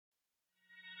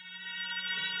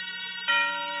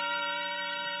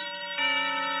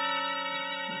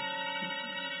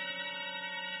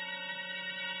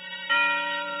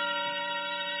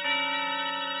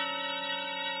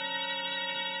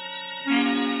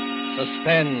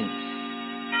Suspense.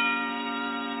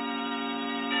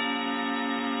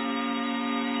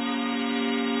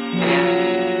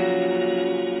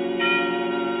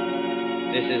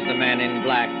 This is the Man in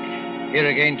Black, here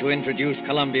again to introduce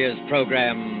Columbia's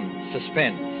program,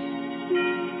 Suspense.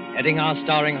 Heading our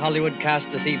starring Hollywood cast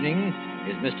this evening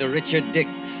is Mr. Richard Dix,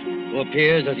 who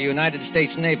appears as a United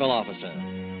States naval officer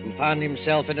who found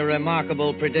himself in a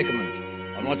remarkable predicament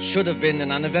on what should have been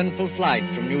an uneventful flight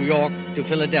from New York to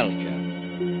Philadelphia.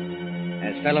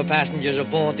 As fellow passengers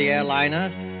aboard the airliner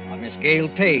are Miss Gail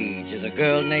Page as a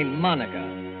girl named Monica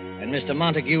and Mr.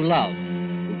 Montague Love,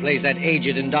 who plays that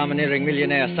aged and domineering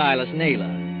millionaire Silas Naylor.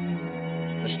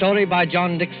 A story by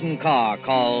John Dixon Carr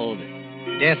called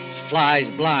Death Flies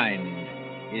Blind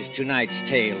is tonight's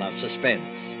tale of suspense.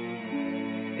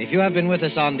 If you have been with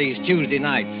us on these Tuesday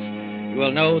nights, you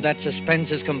will know that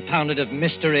suspense is compounded of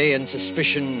mystery and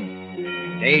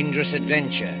suspicion, dangerous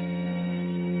adventure.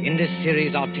 In this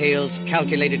series are tales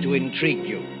calculated to intrigue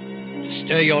you, to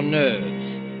stir your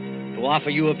nerves, to offer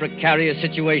you a precarious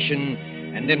situation,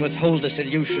 and then withhold the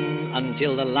solution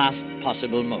until the last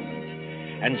possible moment.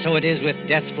 And so it is with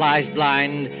Death Flies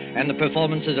Blind and the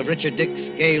performances of Richard Dix,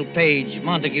 Gail Page,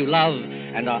 Montague Love,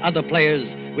 and our other players,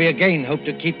 we again hope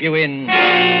to keep you in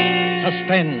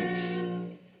suspense.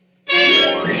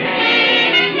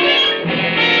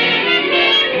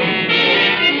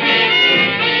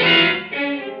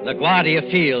 LaGuardia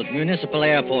Field, Municipal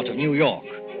Airport of New York.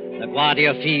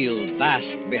 LaGuardia Field, vast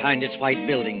behind its white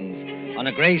buildings. On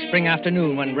a gray spring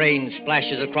afternoon when rain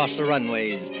splashes across the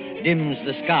runways, dims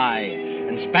the sky,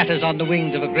 and spatters on the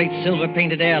wings of a great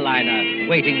silver-painted airliner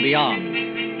waiting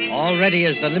beyond. Already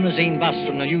as the limousine bus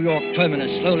from the New York terminus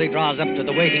slowly draws up to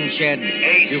the waiting shed,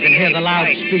 you can hear the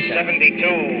loudspeaker.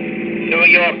 72, New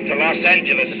York to Los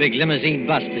Angeles. The big limousine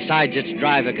bus, besides its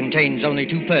driver, contains only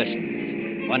two persons.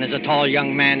 One is a tall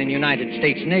young man in United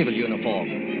States naval uniform,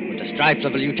 with the stripes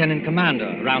of a lieutenant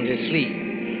commander around his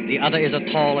sleeve. The other is a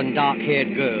tall and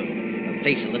dark-haired girl, her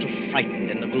face a little frightened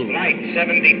in the blue. Flight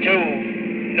 72,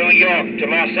 New York to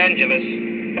Los Angeles.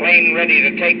 Plane ready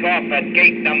to take off at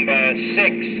gate number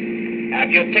 6. Have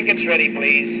your tickets ready,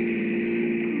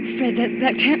 please. Fred,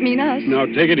 that can't mean us. Now,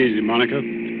 take it easy, Monica.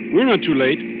 We're not too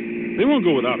late. They won't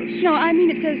go without us. No, I mean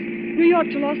it says New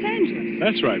York to Los Angeles.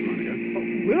 That's right, Monica.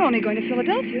 We're only going to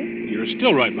Philadelphia. You're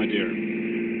still right, my dear.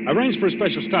 I arranged for a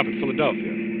special stop at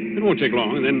Philadelphia. It won't take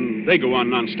long, and then they go on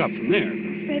non-stop from there.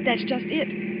 Fred, that's just it.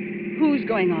 Who's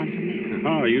going on from there?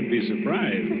 Oh, you'd be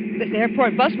surprised. This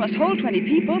airport bus must hold 20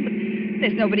 people, but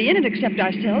there's nobody in it except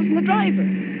ourselves and the driver.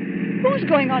 Who's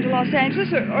going on to Los Angeles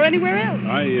or anywhere else?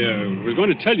 I was going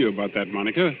to tell you about that,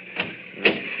 Monica.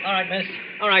 All right, miss.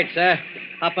 All right, sir.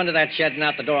 Hop under that shed and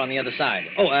out the door on the other side.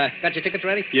 Oh, got your tickets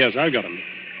ready? Yes, I've got them.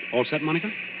 All set, Monica?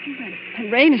 The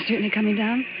rain is certainly coming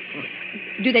down.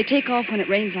 Do they take off when it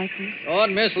rains like this? Oh,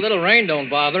 miss, a little rain don't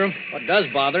bother them. What does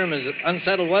bother them is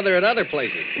unsettled weather at other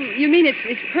places. You mean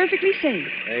it's perfectly safe?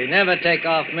 They never take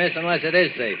off, miss, unless it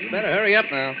is safe. You better hurry up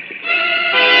now.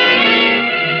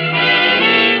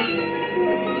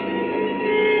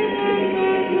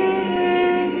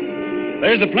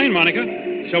 There's the plane, Monica.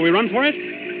 Shall we run for it?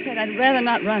 Fred, I'd rather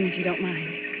not run if you don't mind.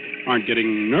 Aren't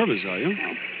getting nervous, are you?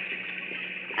 No.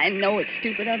 I know it's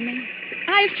stupid of me.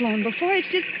 I've flown before. It's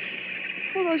just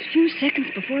those few seconds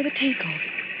before the takeoff.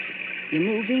 You're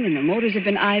moving and the motors have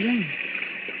been idling.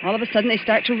 All of a sudden they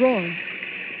start to roar.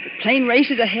 The plane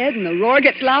races ahead and the roar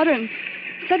gets louder and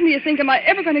suddenly you think, am I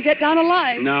ever going to get down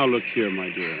alive? Now, look here, my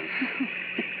dear.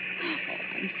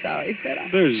 I'm sorry, Fred.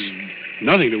 There's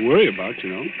nothing to worry about, you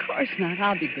know. Of course not.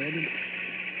 I'll be good.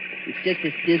 It's just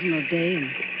this dismal day and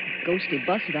a ghostly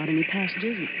bus without any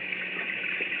passengers. And...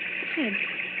 Fred,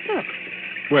 look.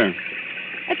 Where?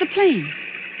 At the plane.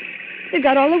 They've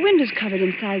got all the windows covered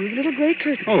inside with little gray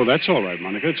curtains. Oh, that's all right,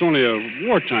 Monica. It's only a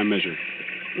wartime measure.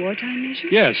 Wartime measure?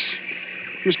 Yes.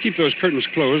 Must keep those curtains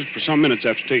closed for some minutes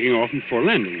after taking off and before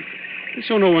landing.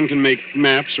 So no one can make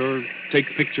maps or take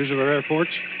pictures of our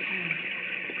airports.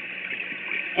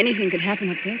 Anything could happen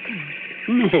up there, couldn't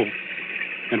it? No.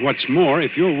 And what's more,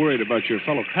 if you're worried about your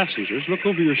fellow passengers, look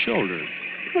over your shoulder.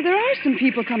 Well, there are some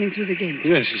people coming through the gate.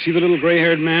 Yes, you see the little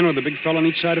gray-haired man with the big fellow on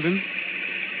each side of him?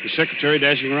 The secretary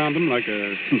dashing around them like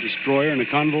a destroyer in a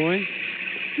convoy?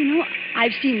 You know,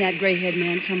 I've seen that gray-haired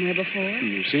man somewhere before.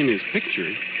 You've seen his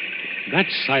picture.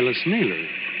 That's Silas Naylor,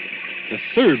 the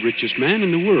third richest man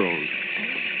in the world.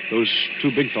 Those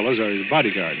two big fellows are his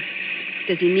bodyguard.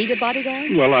 Does he need a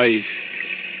bodyguard? Well,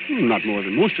 not more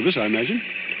than most of us, I imagine.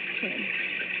 Fred,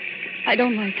 I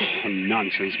don't like it. Oh,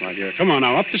 nonsense, my dear. Come on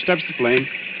now, up the steps of the plane.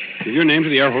 Give your name to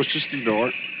the air hostess at the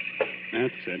door.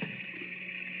 That's it.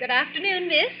 Good afternoon,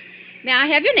 miss. May I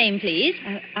have your name, please?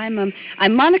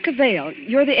 I'm Monica Vale.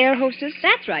 You're the air hostess?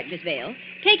 That's right, Miss Vale.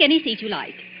 Take any seat you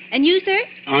like. And you, sir?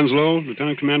 Onslow,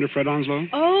 Lieutenant Commander Fred Onslow.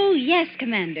 Oh, yes,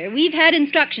 Commander. We've had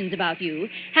instructions about you.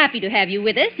 Happy to have you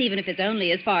with us, even if it's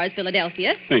only as far as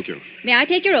Philadelphia. Thank you. May I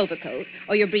take your overcoat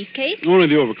or your briefcase? Only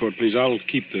the overcoat, please. I'll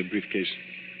keep the briefcase.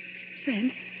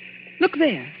 Fred, look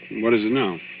there. What is it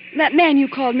now? That man you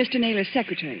called Mr. Naylor's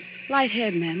secretary.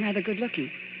 Light-haired man, rather good-looking.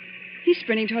 He's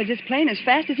sprinting towards this plane as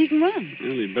fast as he can run.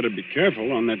 Well, he'd better be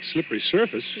careful on that slippery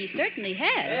surface. He certainly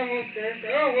has.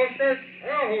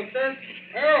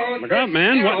 Look out,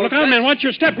 man. Look out, man. Watch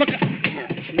your step. Look out.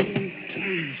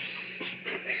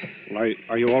 Well,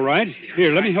 are you all right?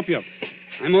 Here, let me help you up.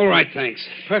 I'm all right, thanks.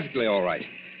 Perfectly all right.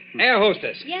 Air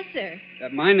hostess. Yes, sir.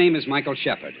 My name is Michael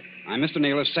Shepard. I'm Mr.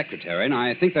 Naylor's secretary, and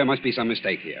I think there must be some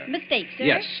mistake here. Mistake, sir?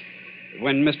 Yes.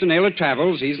 When Mr. Naylor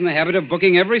travels, he's in the habit of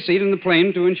booking every seat in the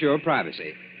plane to ensure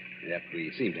privacy. Yet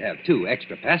we seem to have 2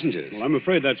 extra passengers. Well, I'm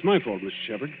afraid that's my fault, Mr.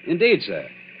 Shepard. Indeed, sir.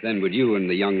 Then would you and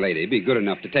the young lady be good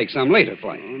enough to take some later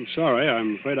flight? I'm sorry.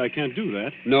 I'm afraid I can't do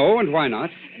that. No, and why not?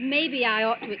 Maybe I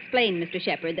ought to explain, Mr.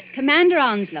 Shepard, that Commander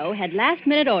Onslow had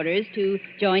last-minute orders to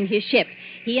join his ship.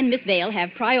 He and Miss Vale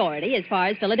have priority as far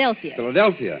as Philadelphia.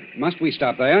 Philadelphia. Must we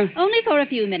stop there? Only for a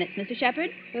few minutes, Mr. Shepard.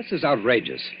 This is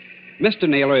outrageous. Mr.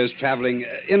 Naylor is traveling,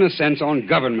 in a sense, on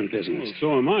government business. Well,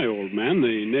 so am I, old man.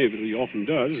 The Navy often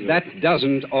does. That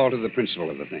doesn't alter the principle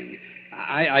of the thing.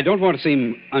 I don't want to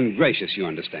seem ungracious, you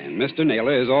understand. Mr.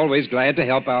 Naylor is always glad to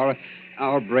help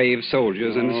our brave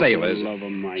soldiers and sailors. For the love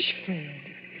of Mike. Fred.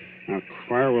 Now,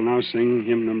 choir will now sing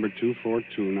hymn number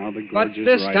 242. Now the But gorgeous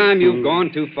this ride time through- you've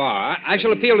gone too far. I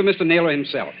shall appeal to Mr. Naylor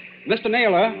himself. Mr.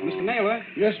 Naylor.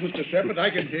 Yes, Mr. Shepard, I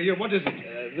can hear you. What is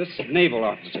it? This naval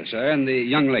officer, sir, and the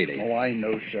young lady. Oh, I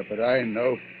know, Shepard, I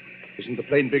know. Isn't the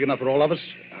plane big enough for all of us?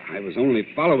 I was only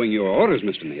following your orders,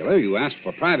 Mr. Naylor. You asked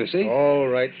for privacy. All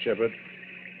right, Shepard.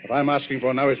 What I'm asking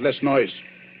for now is less noise.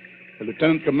 The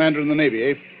lieutenant commander in the Navy,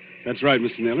 eh? That's right,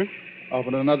 Mr. Naylor. Off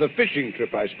on another fishing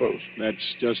trip, I suppose.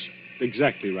 That's just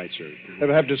exactly right, sir.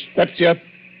 Ever have dyspepsia?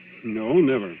 No,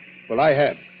 never. Well, I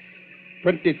have.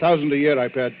 20,000 a year I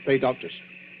pay doctors.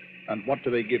 And what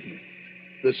do they give me?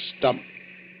 This stump.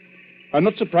 I'm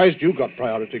not surprised you got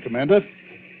priority, Commander,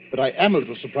 but I am a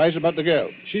little surprised about the girl.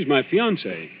 She's my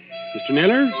fiancée. Mr.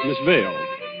 Naylor, Miss Vale.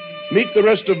 Meet the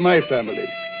rest of my family.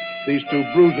 These 2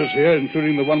 bruisers here,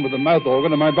 including the one with the mouth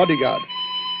organ, are my bodyguard,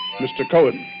 Mr.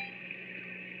 Cohen.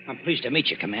 I'm pleased to meet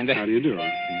you, Commander. How do you do?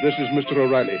 This is Mr.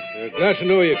 O'Reilly. Glad to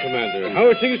know you, Commander. How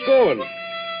are things going?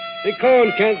 Hey,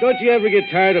 Cohen, don't you ever get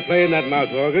tired of playing that mouth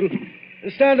organ?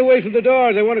 Stand away from the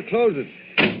door. They want to close it.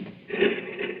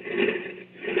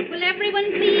 Will everyone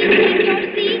please take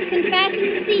your seats and fasten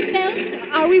the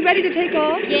seatbelts? Are we ready to take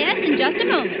off? Yes, in just a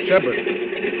moment. Shepard.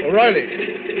 O'Reilly.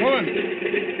 Cohen.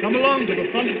 Come along to the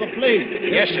front of the plane.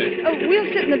 Yes, sir. Oh, we'll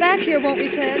sit in the back here, won't we,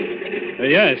 Fred?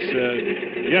 Yes,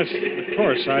 of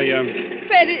course.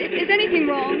 Fred, is anything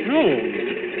wrong?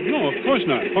 No, of course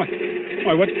not.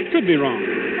 Why, what could be wrong?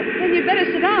 Then you'd better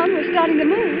sit down. We're starting to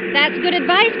move. That's good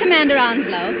advice, Commander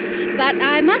Onslow. But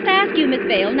I must ask you, Miss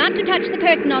Vale, not to touch the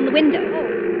curtain on the window.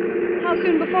 How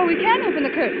soon before we can open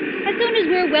the curtain? As soon as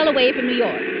we're well away from New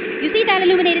York. You see that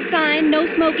illuminated sign, no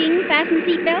smoking, fasten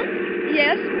seatbelts?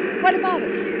 Yes. What about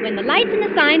it? When the lights in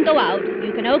the sign go out,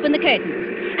 you can open the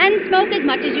curtains and smoke as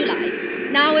much as you like.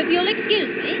 Now, if you'll excuse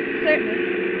me. Certainly.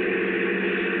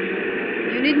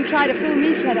 You needn't try to fool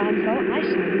me, Fred Onslow. I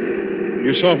saw you.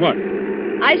 You saw what?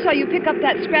 I saw you pick up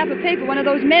that scrap of paper one of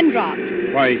those men dropped.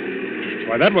 Why,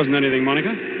 that wasn't anything, Monica.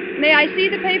 May I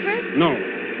see the paper? No.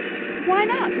 Why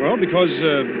not? Well, because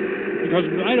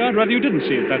I'd rather you didn't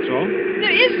see it, that's all.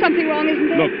 There is something wrong, isn't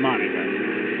there? Look, Monica,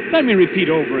 let me repeat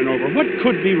over and over. What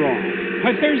could be wrong?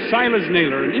 Why, there's Silas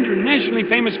Naylor, an internationally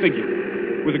famous figure,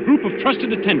 with a group of trusted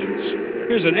attendants.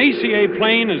 Here's an ACA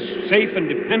plane as safe and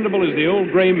dependable as the old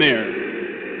gray mare.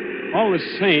 All the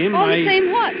same, All the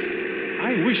same what?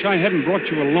 I wish I hadn't brought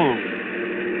you along.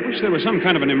 I wish there was some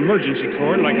kind of an emergency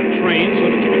cord, like a train, so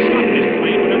that you could stop this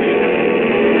plane whenever you have to.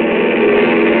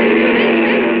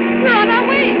 We're on our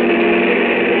way.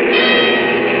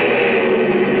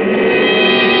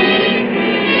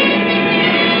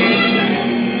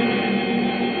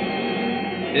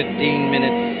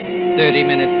 minutes, 30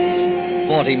 minutes,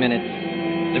 40 minutes.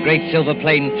 The great silver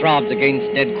plane throbs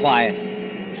against dead quiet.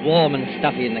 It's warm and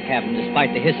stuffy in the cabin,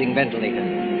 despite the hissing ventilator.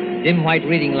 Dim white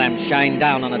reading lamps shine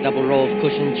down on a double row of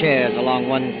cushioned chairs along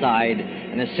one side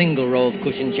and a single row of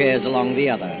cushioned chairs along the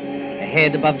other.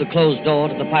 Ahead, above the closed door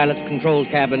to the pilot's control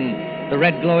cabin, the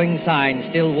red glowing sign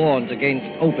still warns against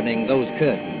opening those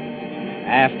curtains.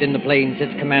 Aft in the plane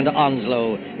sits Commander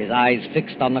Onslow, his eyes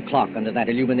fixed on the clock under that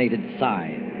illuminated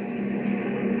sign.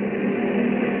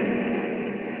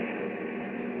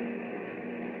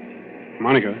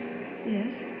 Monica, Yes?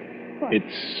 What?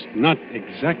 it's not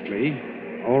exactly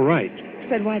all right.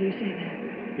 Fred, why do you say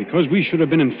that? Because we should have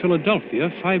been in Philadelphia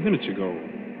 5 minutes ago.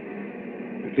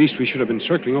 At least we should have been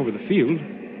circling over the field.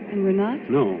 And we're not?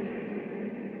 No.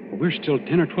 Well, we're still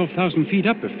 10 or 12,000 feet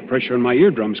up if the pressure on my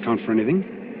eardrums count for anything.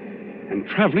 And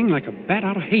traveling like a bat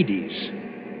out of Hades.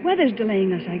 Weather's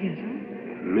delaying us, I guess,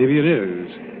 huh? Maybe it is.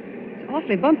 It's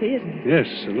awfully bumpy, isn't it? Yes,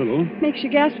 a little. Makes you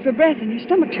gasp for breath and your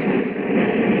stomach turns.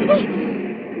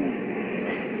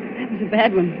 That was a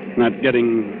bad one. Not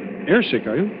getting airsick,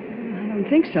 are you? I don't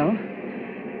think so.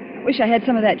 I wish I had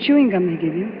some of that chewing gum they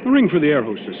give you. A ring for the air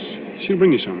hostess. She'll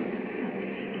bring you some.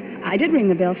 I did ring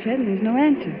the bell, Fred, and there's no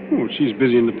answer. Oh, she's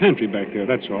busy in the pantry back there,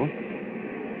 that's all.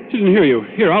 She didn't hear you.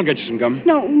 Here, I'll get you some gum.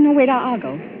 No, wait, I'll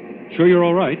go. Sure you're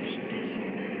all right?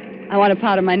 I want a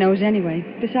powder my nose anyway.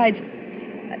 Besides,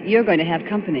 you're going to have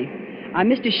company. Our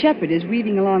Mr. Shepard is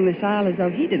weaving along this aisle as though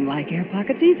he didn't like air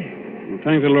pockets either. Well,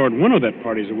 thank the Lord one of that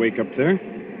party's awake up there.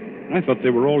 I thought they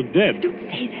were all dead. Don't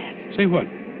say that. Say what?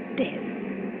 Dead.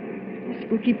 A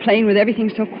spooky plane with everything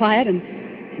so quiet and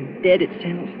dead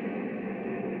itself.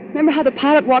 Remember how the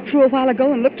pilot walked through a while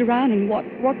ago and looked around and walked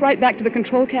right back to the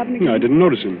control cabin again? No, I didn't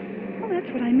notice him. Oh,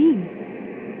 that's what I mean.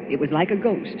 It was like a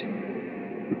ghost.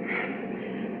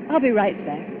 I'll be right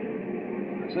back.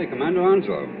 Say, Commander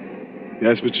Onslow.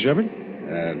 Yes, Mr. Shepard?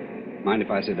 Mind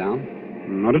if I sit down?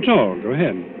 Not at all. Go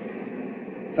ahead.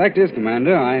 Fact is,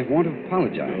 Commander, I want to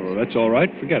apologize. Oh, that's all right.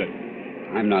 Forget it.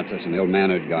 I'm not such an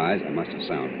ill-mannered guy as I must have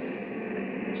sounded.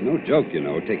 It's no joke, you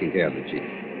know, taking care of the chief.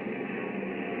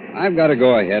 I've got to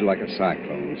go ahead like a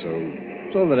cyclone,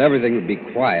 so that everything would be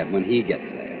quiet when he gets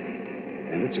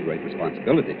there. And it's a great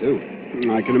responsibility, too.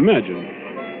 I can imagine.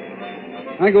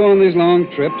 I go on these long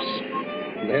trips.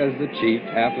 There's the chief,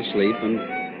 half asleep, and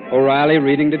O'Reilly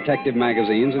reading detective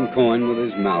magazines and Cohen with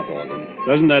his mouth organ.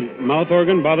 Doesn't that mouth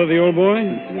organ bother the old boy?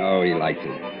 No, he likes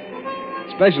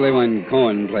it. Especially when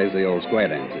Cohen plays the old square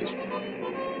dances.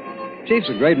 Chief's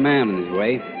a great man in his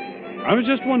way. I was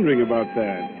just wondering about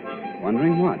that.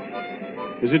 Wondering what?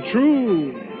 Is it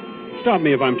true? Stop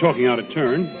me if I'm talking out of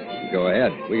turn. Go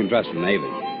ahead. We can trust the Navy.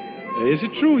 Is it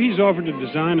true he's offered to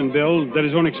design and build, at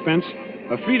his own expense,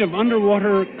 a fleet of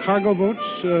underwater cargo boats,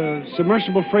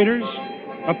 submersible freighters,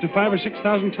 up to 5,000 or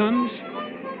 6,000 tons?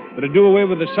 That'd do away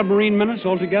with the submarine menace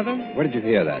altogether? Where did you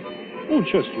hear that? Oh,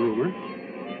 just a rumor.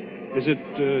 Is it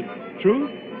true?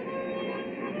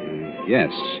 Yes.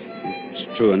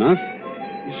 It's true enough.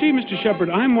 You see, Mr. Shepard,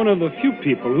 I'm one of the few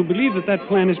people who believe that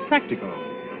plan is practical.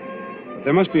 But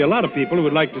there must be a lot of people who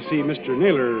would like to see Mr.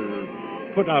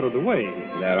 Naylor put out of the way.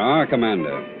 There are,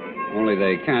 Commander. Only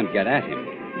they can't get at him.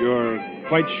 You're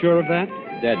quite sure of that?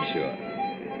 Dead sure.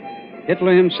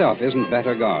 Hitler himself isn't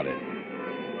better guarded.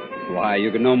 Why,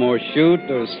 you could no more shoot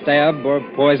or stab or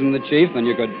poison the chief than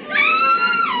you could...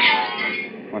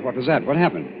 Why, what was that? What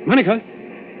happened? Monica?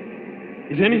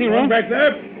 Is anything wrong back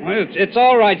there? Well, it's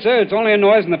all right, sir. It's only a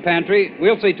noise in the pantry.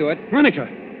 We'll see to it. Monica,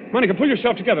 pull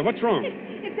yourself together. What's wrong?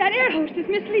 It's that air hostess,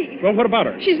 Miss Lee. Well, what about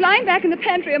her? She's lying back in the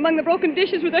pantry among the broken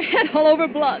dishes with her head all over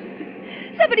blood.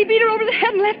 Somebody beat her over the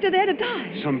head and left her there to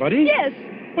die. Somebody? Yes.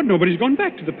 But nobody's gone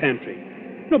back to the pantry.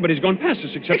 Nobody's gone past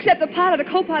us except the pilot or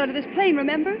co-pilot of this plane,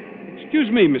 remember?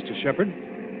 Excuse me, Mr. Shepard.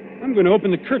 I'm going to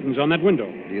open the curtains on that window.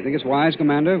 Do you think it's wise,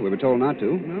 Commander? We were told not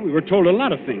to. Well, we were told a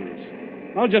lot of things.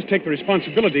 I'll just take the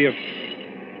responsibility of...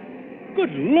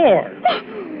 Good Lord!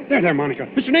 There, Monica.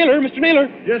 Mr. Naylor!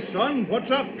 Yes, son. What's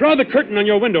up? Draw the curtain on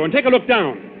your window and take a look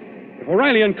down. If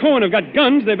O'Reilly and Cohen have got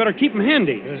guns, they better keep them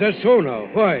handy. Is that so now?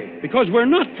 Why? Because we're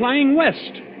not flying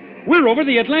west. We're over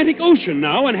the Atlantic Ocean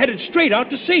now and headed straight out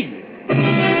to sea.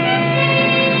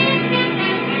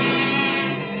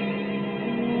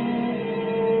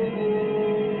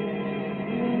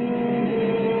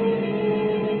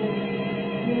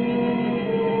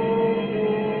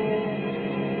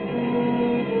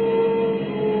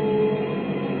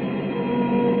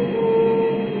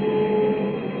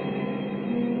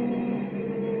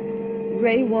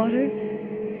 Gray water,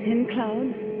 thin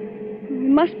clouds. We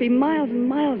must be miles and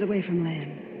miles away from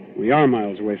land. We are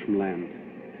miles away from land.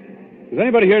 Does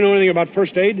anybody here know anything about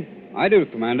first aid? I do,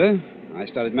 Commander. I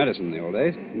studied medicine in the old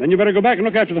days. Then you better go back and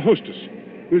look after the hostess.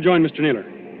 We'll join Mr. Naylor.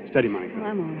 Steady, Monica. Well,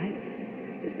 I'm all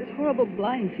right. Just this horrible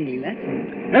blind feeling, that's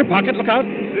all. Air pocket, look out.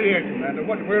 See here, Commander.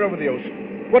 We're over the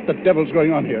ocean. What the devil's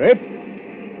going on here, eh?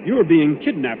 You're being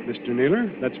kidnapped, Mr.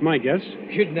 Naylor. That's my guess.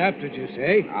 Kidnapped, did you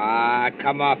say? Ah,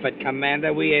 come off it,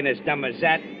 Commander. We ain't as dumb as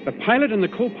that. The pilot and the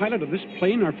co-pilot of this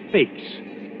plane are fakes.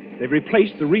 They've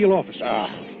replaced the real officer. Ah.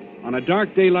 On a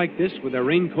dark day like this, with their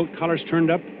raincoat collars turned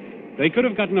up, they could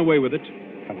have gotten away with it.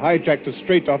 And hijacked us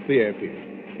straight off the airfield.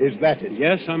 Is that it?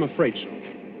 Yes, I'm afraid so.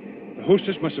 The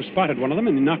hostess must have spotted one of them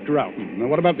and knocked her out. Now,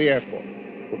 what about the airport?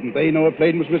 Wouldn't they know a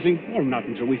plane was missing? Well, not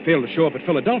until we failed to show up at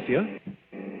Philadelphia.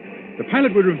 The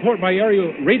pilot would report by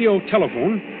aerial radio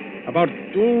telephone about,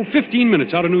 15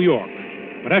 minutes out of New York.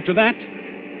 But after that,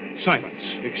 silence.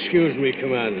 Excuse me,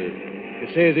 Commander. You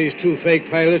say these two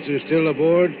fake pilots are still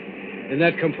aboard? In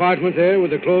that compartment there with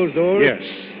the closed door? Yes,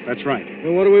 that's right.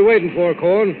 Then what are we waiting for,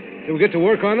 Cohen? Till we get to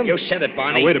work on them? You said it,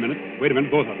 Barney. Now, wait a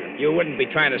minute, both of you. You wouldn't be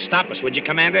trying to stop us, would you,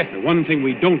 Commander? The one thing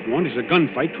we don't want is a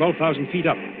gunfight 12,000 feet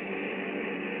up.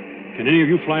 Can any of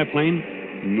you fly a plane?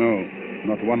 No,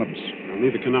 not one of us. Well,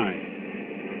 neither can I.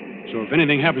 So if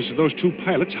anything happens to those two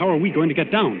pilots, how are we going to get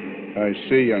down? I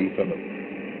see, young fellow.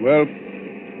 Well,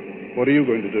 what are you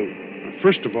going to do?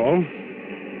 First of all,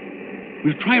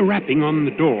 we'll try rapping on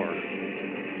the door.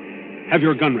 Have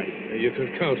your gun ready. You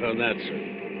can count on that, sir.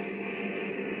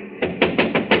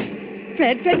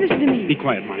 Fred, listen to me. Be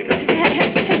quiet, Monica.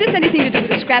 Has this anything to do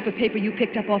with the scrap of paper you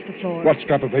picked up off the floor? What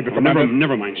scrap of paper, Oh, Commander?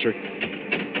 never mind, sir.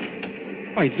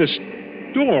 Why, this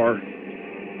door,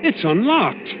 it's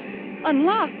unlocked.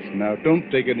 Unlocked? Now, don't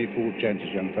take any fool chances,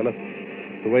 young fella.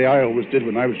 The way I always did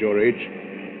when I was your age.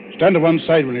 Stand to one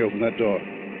side when you open that door.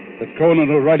 Let Cohen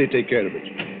and O'Reilly take care of it.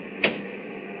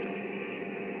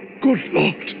 Good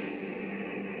Lord.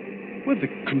 Well, the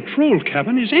control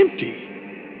cabin is empty.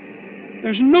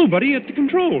 There's nobody at the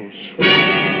controls.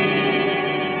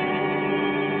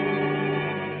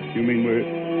 You mean we're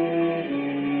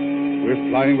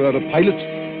flying without a pilot?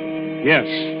 Yes.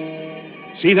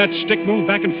 See that stick move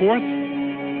back and forth?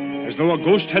 As though a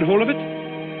ghost had hold of it?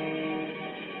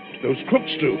 Those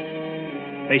crooks do.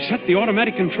 They set the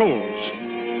automatic controls.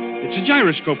 It's a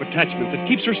gyroscope attachment that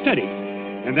keeps her steady.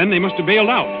 And then they must have bailed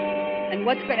out. And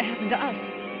what's going to happen to us?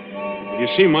 You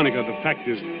see, Monica, the fact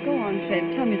is... Go on, Fred.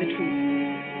 Tell me the truth.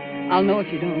 I'll know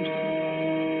if you don't.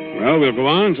 Well, we'll go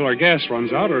on until our gas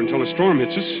runs out or until a storm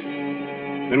hits us.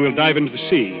 Then we'll dive into the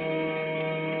sea.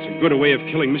 It's as good a way of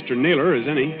killing Mr. Naylor as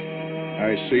any.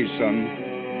 I see, son.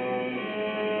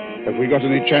 Have we got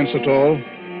any chance at all?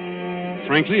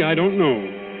 Frankly, I don't know.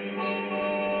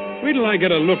 Wait till I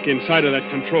get a look inside of that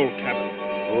control cabin.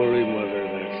 Holy Mother,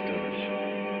 that's done.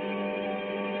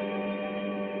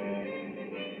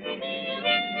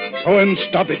 Cohen,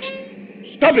 stop it.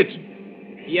 Stop it!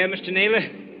 Yeah, Mr. Naylor?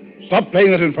 Stop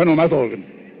playing that infernal mouth organ.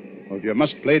 Or if you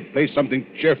must play something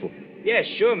cheerful. Yeah,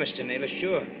 sure, Mr. Naylor,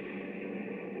 sure.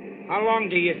 How long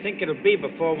do you think it'll be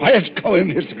before we... Quiet, Cohen.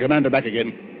 Here's the commander back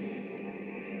again.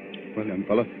 Well, young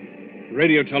fella. The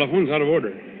radio telephone's out of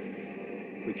order.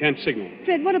 We can't signal.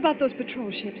 Fred, what about those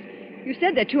patrol ships? You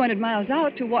said they're 200 miles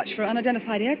out to watch for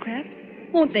unidentified aircraft.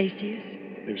 Won't they see us?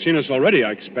 They've seen us already,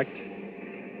 I expect.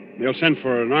 They'll send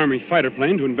for an Army fighter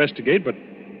plane to investigate, but...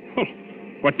 well,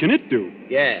 what can it do?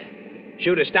 Yeah.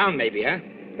 Shoot us down, maybe, huh?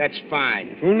 That's fine.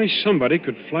 If only somebody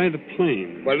could fly the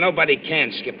plane. Well, nobody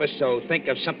can, Skipper, so think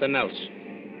of something else.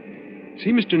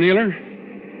 See, Mr. Naylor,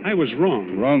 I was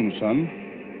wrong. Wrong, son.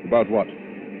 About what?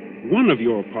 One of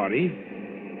your party,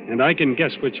 and I can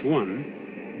guess which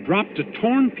one, dropped a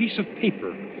torn piece of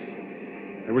paper.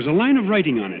 There was a line of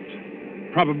writing on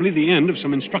it, probably the end of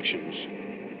some instructions.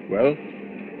 Well?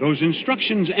 Those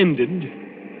instructions ended,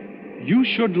 you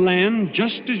should land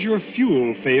just as your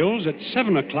fuel fails at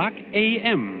 7 o'clock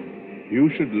a.m. You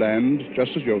should land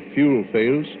just as your fuel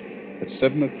fails at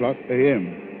 7 o'clock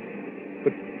a.m.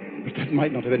 But that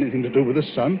might not have anything to do with us,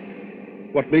 son.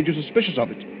 What made you suspicious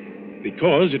of it?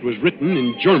 Because it was written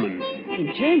in German.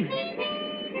 In German?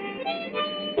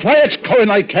 Quiet,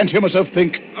 Cohen. I can't hear myself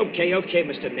think. Okay,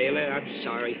 Mr. Naylor. I'm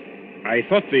sorry. I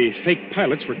thought the fake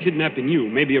pilots were kidnapping you,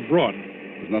 maybe abroad.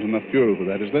 There's not enough fuel for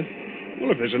that, is there?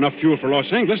 Well, if there's enough fuel for Los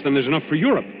Angeles, then there's enough for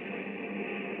Europe.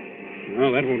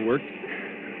 Well, that won't work.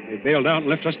 They bailed out and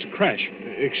left us to crash.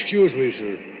 Excuse me,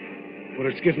 sir, but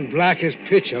it's getting black as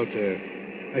pitch out there.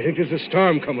 I think there's a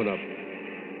storm coming up.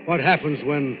 What happens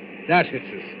when that hits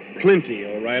us? Plenty,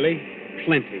 O'Reilly.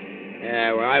 Plenty.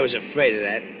 Yeah, well, I was afraid of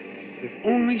that. If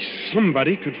only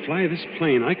somebody could fly this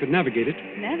plane, I could navigate it.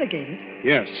 Navigate it?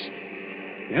 Yes.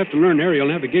 You have to learn aerial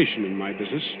navigation in my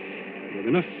business. With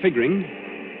enough figuring,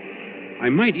 I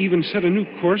might even set a new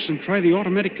course and try the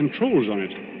automatic controls on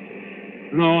it.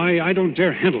 No, I don't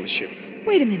dare handle the ship.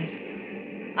 Wait a minute.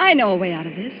 I know a way out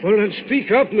of this. Well, then speak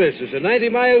up, miss. There's a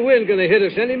 90-mile wind going to hit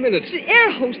us any minute. The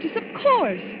air hostess, of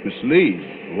course. Miss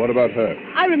Lee, what about her?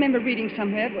 I remember reading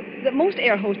somewhere that most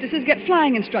air hostesses get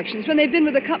flying instructions when they've been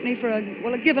with the company for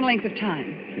a given length of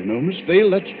time. You know, Miss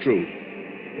Vale, that's true.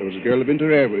 There was a girl of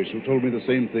Inter Airways who told me the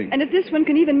same thing. And if this one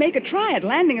can even make a try at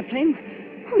landing a plane,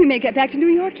 we may get back to New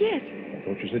York yet. I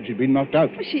thought you said she'd been knocked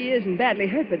out. Well, she isn't badly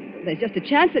hurt, but there's just a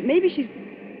chance that maybe she's...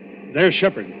 There's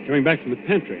Shepard, coming back from the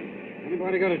pantry.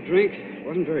 Anybody got a drink? It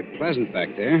wasn't very pleasant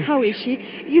back there. How is she?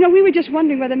 You know, we were just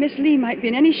wondering whether Miss Lee might be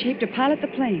in any shape to pilot the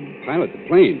plane. Pilot the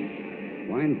plane?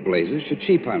 Why in blazes should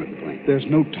she pilot the plane? There's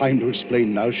no time to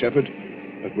explain now, Shepard.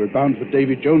 But we're bound for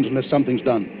Davy Jones unless something's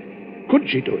done. Could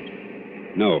she do it?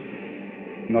 No.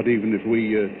 Not even if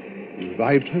we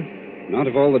revived her? Not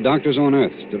if all the doctors on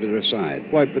Earth stood at her side.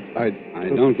 Why, but I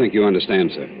don't think you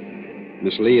understand, sir.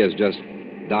 Miss Lee has just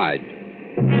died.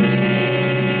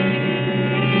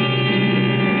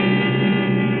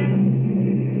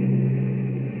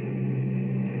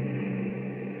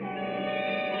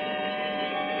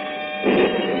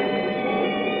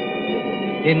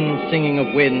 Thin singing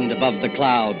of wind above the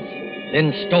clouds,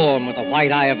 then storm with a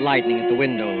white eye of lightning at the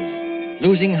windows.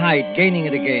 Losing height, gaining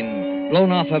it again,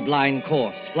 blown off her blind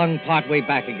course, flung partway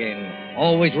back again,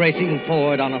 always racing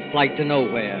forward on a flight to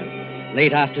nowhere.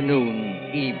 Late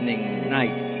afternoon, evening,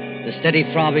 night, the steady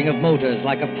throbbing of motors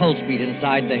like a pulse beat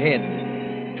inside the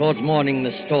head. Towards morning,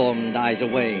 the storm dies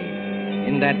away.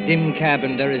 In that dim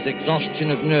cabin, there is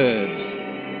exhaustion of nerves.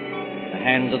 The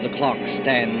hands of the clock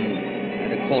stand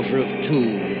at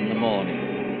 1:45 in the morning.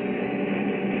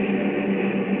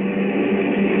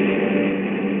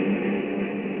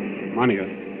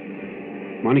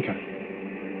 Monica,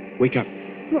 wake up.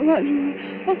 What?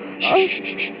 Oh.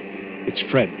 Shh. It's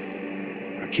Fred.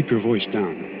 Now keep your voice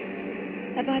down.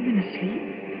 Have I been asleep?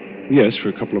 Yes, for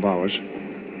a couple of hours.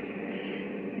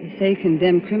 They say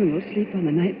condemned criminals sleep on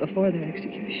the night before their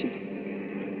execution.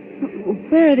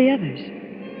 Where are the others?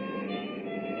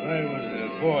 I was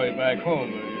a boy back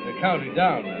home, the county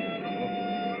down.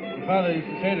 My father used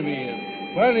to say to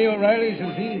me, Barney O'Reilly,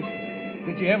 says he,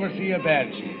 did you ever see a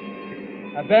banshee?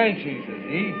 A banshee, says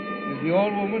he, is the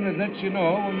old woman that lets you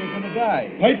know when you're going to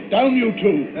die. Pipe down, you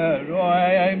two.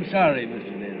 I'm sorry,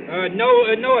 Mr. Naylor.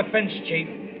 No offense, Chief.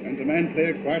 Can a man play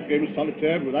a quiet game of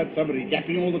solitaire without somebody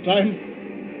yapping all the time?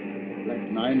 Black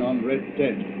 9 on red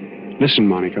dead. Listen,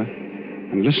 Monica,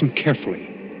 and listen carefully.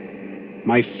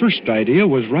 My first idea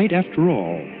was right after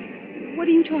all. What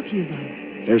are you talking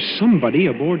about? There's somebody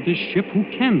aboard this ship who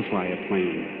can fly a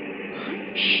plane.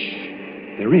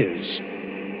 Shh. There is.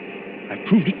 I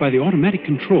proved it by the automatic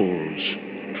controls.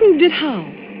 Proved it how?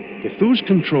 If those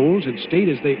controls had stayed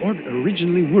as they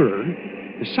originally were,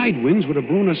 the side winds would have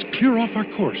blown us clear off our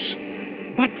course.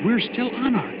 But we're still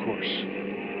on our course.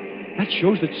 That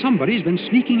shows that somebody's been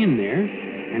sneaking in there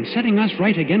and setting us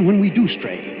right again when we do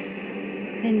stray.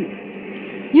 Then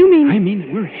you mean... I mean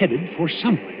that we're headed for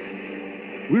somewhere.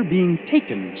 We're being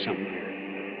taken somewhere.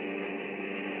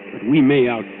 But we may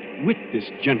outwit this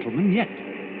gentleman yet.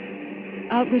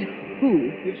 Outwit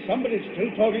who? Is somebody still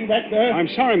talking back there? I'm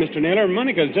sorry, Mr. Naylor.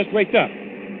 Monica's just waked up.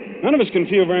 None of us can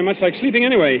feel very much like sleeping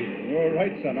anyway. You're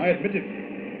right, son. I admit it.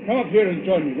 Come up here and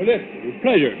join me, will you? With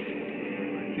pleasure.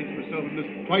 I've cheated myself in this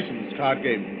twice in this card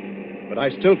game, but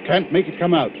I still can't make it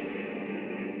come out.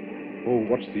 Oh,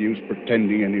 what's the use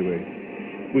pretending anyway?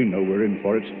 We know we're in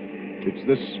for it. It's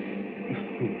this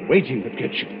waiting that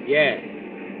gets you.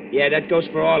 Yeah, that goes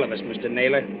for all of us, Mr.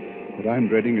 Naylor. What I'm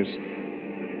dreading is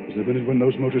the minute when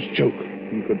those motors choke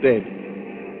and go dead,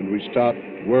 and we start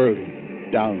whirling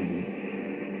down.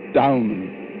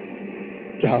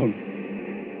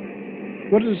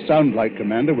 What does it sound like,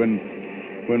 Commander, when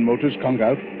motors conk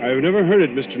out? I've never heard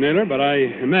it, Mr. Naylor, but I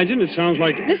imagine it sounds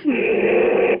like... Listen.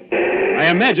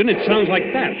 I imagine it sounds like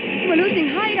that. We're losing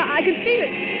height. I can feel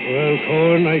it. Well,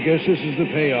 Cohen, I guess this is the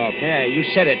payoff. Yeah, you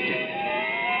said it.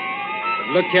 But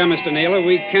look here, Mr. Naylor,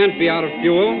 we can't be out of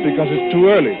fuel. Because it's too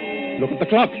early. Look at the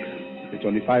clock. It's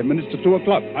only 5 minutes to 2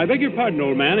 o'clock. I beg your pardon,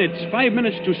 old man. It's 5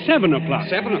 minutes to 7 o'clock.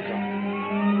 7 o'clock?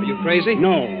 Are you crazy?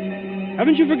 No.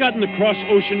 Haven't you forgotten the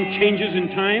cross-ocean changes in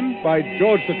time? By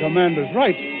George, the commander's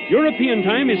right. European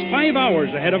time is 5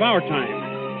 hours ahead of our time.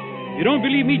 If you don't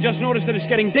believe me, just notice that it's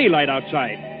getting daylight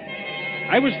outside.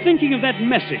 I was thinking of that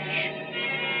message.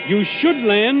 You should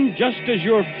land just as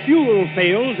your fuel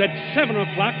fails at 7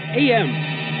 o'clock a.m.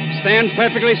 Stand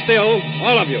perfectly still,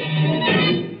 all of you.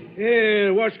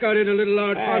 Yeah, what's got into little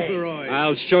Lord Fauntleroy?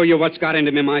 I'll show you what's got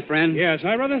into me, my friend. Yes,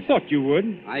 I rather thought you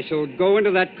would. I shall go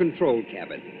into that control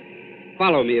cabin.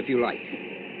 Follow me if you like.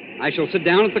 I shall sit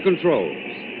down at the controls,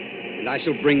 and I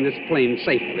shall bring this plane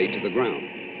safely to the ground.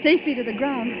 Safely to the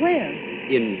ground? Where?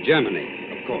 In Germany,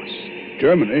 of course.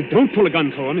 Germany? Don't pull a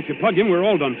gun, Cohen. If you plug him, we're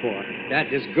all done for.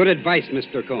 That is good advice,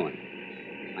 Mr. Cohen.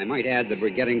 I might add that we're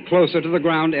getting closer to the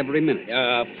ground every minute.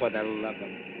 For the love of...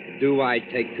 Do I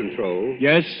take control?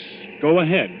 Yes, go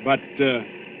ahead. But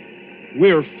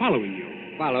We're following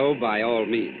you. Follow by all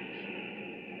means.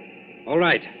 All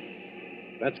right.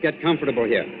 Let's get comfortable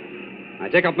here. I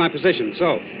take up my position,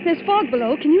 so. There's fog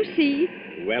below. Can you see?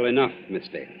 Well enough, Miss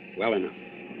Dale. Well enough.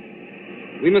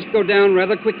 We must go down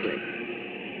rather quickly.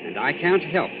 And I can't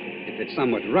help if it's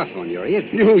somewhat rough on your ears.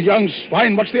 You young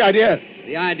swine, what's the idea?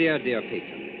 The idea, dear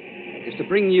patron, is to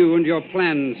bring you and your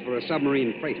plans for a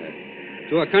submarine freighter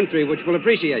to a country which will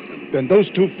appreciate them. Then those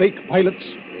two fake pilots?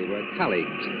 They were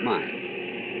colleagues of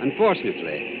mine.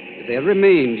 Unfortunately, if they had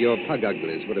remained, your pug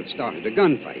uglies would have started a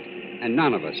gunfight, and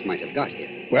none of us might have got here.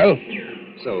 Well?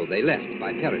 So they left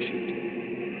by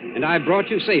parachute. And I brought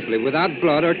you safely, without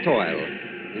blood or toil,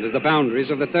 into the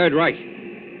boundaries of the Third Reich.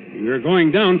 You're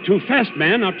going down too fast,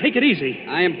 man. Now take it easy.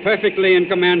 I am perfectly in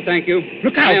command, thank you.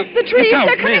 Look out! The trees, Look out,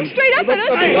 they're coming man. straight up at us.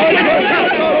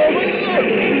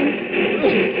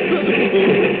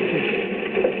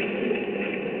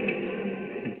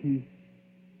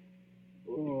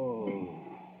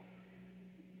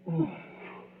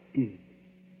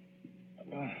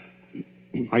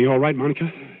 Are you all right,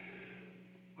 Monica?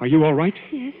 Are you all right?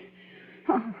 Yes.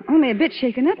 Oh, only a bit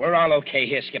shaken up. We're all okay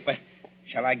here, Skipper.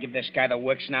 Shall I give this guy the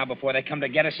works now before they come to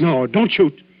get us? No, don't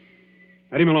shoot.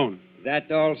 Let him alone. That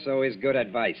also is good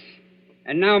advice.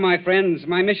 And now, my friends,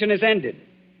 my mission is ended.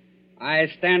 I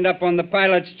stand up on the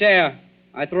pilot's chair.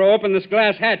 I throw open this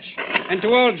glass hatch. And to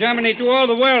all Germany, to all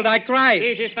the world, I cry.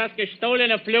 Dies ist das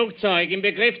gestohlene Flugzeug im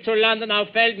Begriff zu landen auf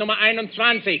Feld Nummer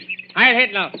 21. Heil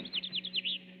Hitler!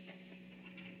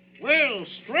 Well,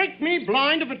 strike me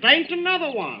blind if it ain't another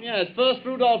one. Yes, first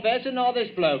Rudolph S. and now this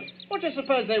bloke. What do you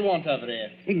suppose they want over here?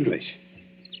 English.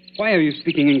 Why are you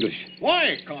speaking English?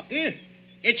 Why, Cocky?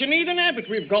 It's an Eden habit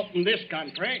we've got in this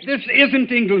country. This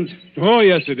isn't England. Oh,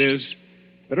 yes, it is.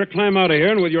 Better climb out of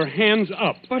here and with your hands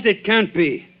up. But it can't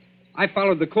be. I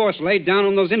followed the course laid down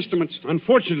on those instruments.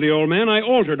 Unfortunately, old man, I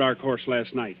altered our course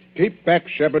last night. Keep back,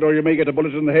 Shepard, or you may get a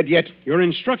bullet in the head yet. Your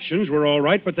instructions were all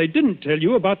right, but they didn't tell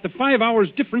you about the 5 hours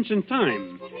difference in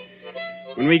time.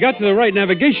 When we got to the right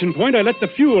navigation point, I let the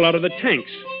fuel out of the tanks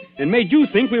and made you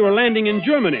think we were landing in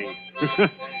Germany.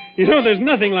 You know, there's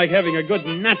nothing like having a good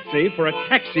Nazi for a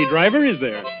taxi driver, is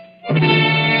there?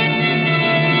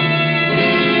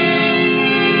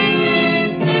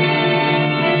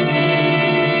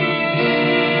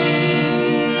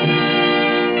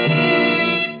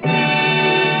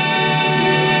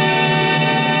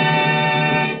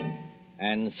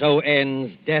 And so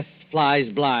ends Death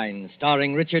Flies Blind,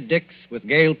 starring Richard Dix with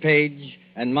Gail Page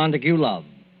and Montague Love.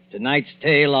 Tonight's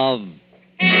tale of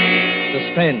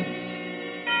suspense.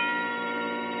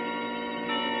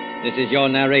 This is your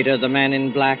narrator, the Man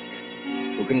in Black,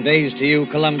 who conveys to you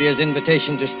Columbia's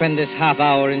invitation to spend this half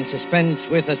hour in suspense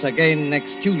with us again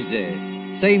next Tuesday,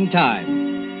 same time,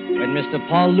 when Mr.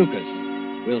 Paul Lucas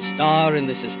will star in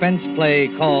the suspense play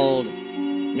called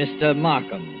Mr.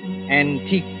 Markham,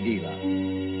 Antique Dealer.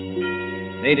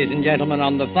 Ladies and gentlemen,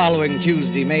 on the following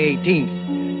Tuesday, May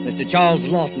 18th, Mr. Charles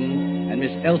Lawton and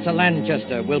Miss Elsa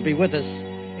Lanchester will be with us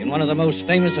in one of the most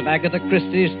famous of Agatha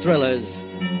Christie's thrillers,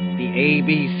 The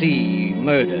ABC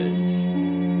Murders.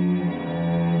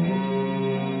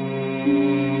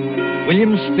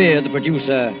 William Spear, the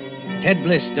producer, Ted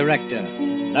Bliss, director,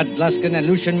 Lud Gluskin and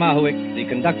Lucian Mahowick, the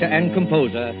conductor and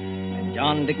composer, and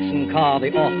John Dixon Carr,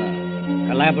 the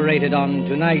author, collaborated on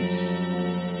tonight's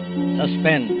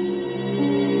Suspense.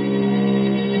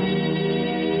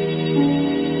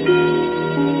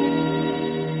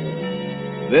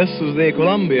 This is the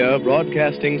Columbia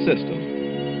Broadcasting System.